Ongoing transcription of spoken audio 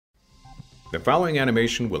The following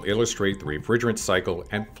animation will illustrate the refrigerant cycle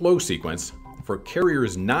and flow sequence for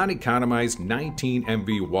Carrier's non-economized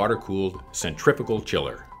 19MV water-cooled centrifugal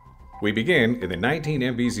chiller. We begin in the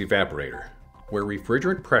 19MV's evaporator, where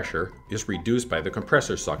refrigerant pressure is reduced by the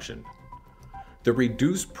compressor suction. The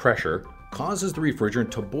reduced pressure causes the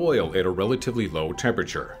refrigerant to boil at a relatively low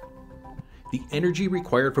temperature. The energy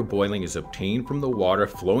required for boiling is obtained from the water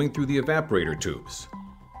flowing through the evaporator tubes.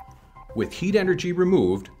 With heat energy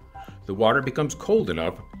removed, the water becomes cold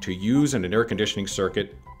enough to use in an air conditioning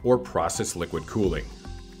circuit or process liquid cooling.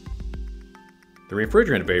 The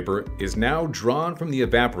refrigerant vapor is now drawn from the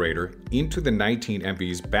evaporator into the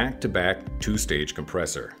 19MV's back-to-back two-stage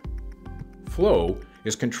compressor. Flow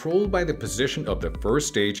is controlled by the position of the first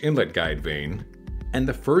stage inlet guide vane, and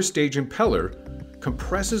the first stage impeller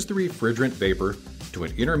compresses the refrigerant vapor to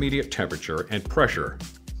an intermediate temperature and pressure.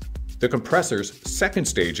 The compressor's second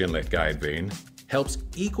stage inlet guide vane helps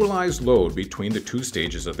equalize load between the two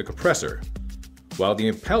stages of the compressor, while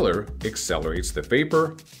the impeller accelerates the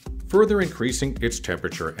vapor, further increasing its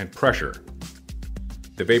temperature and pressure.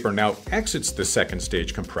 The vapor now exits the second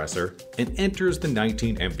stage compressor and enters the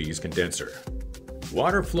 19MV's condenser.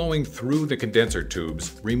 Water flowing through the condenser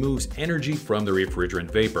tubes removes energy from the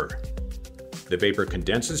refrigerant vapor. The vapor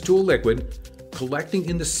condenses to a liquid, collecting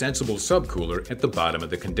in the sensible subcooler at the bottom of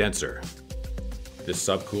the condenser. The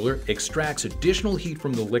subcooler extracts additional heat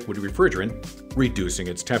from the liquid refrigerant, reducing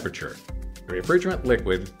its temperature. The refrigerant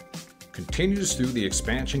liquid continues through the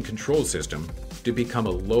expansion control system to become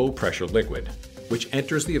a low-pressure liquid, which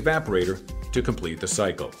enters the evaporator to complete the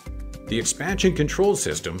cycle. The expansion control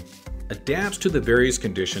system adapts to the various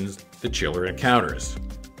conditions the chiller encounters.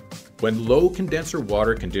 When low condenser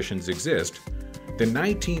water conditions exist, the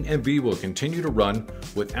 19MV will continue to run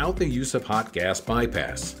without the use of hot gas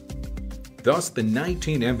bypass. Thus, the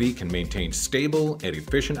 19MV can maintain stable and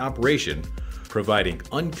efficient operation, providing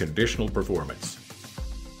unconditional performance.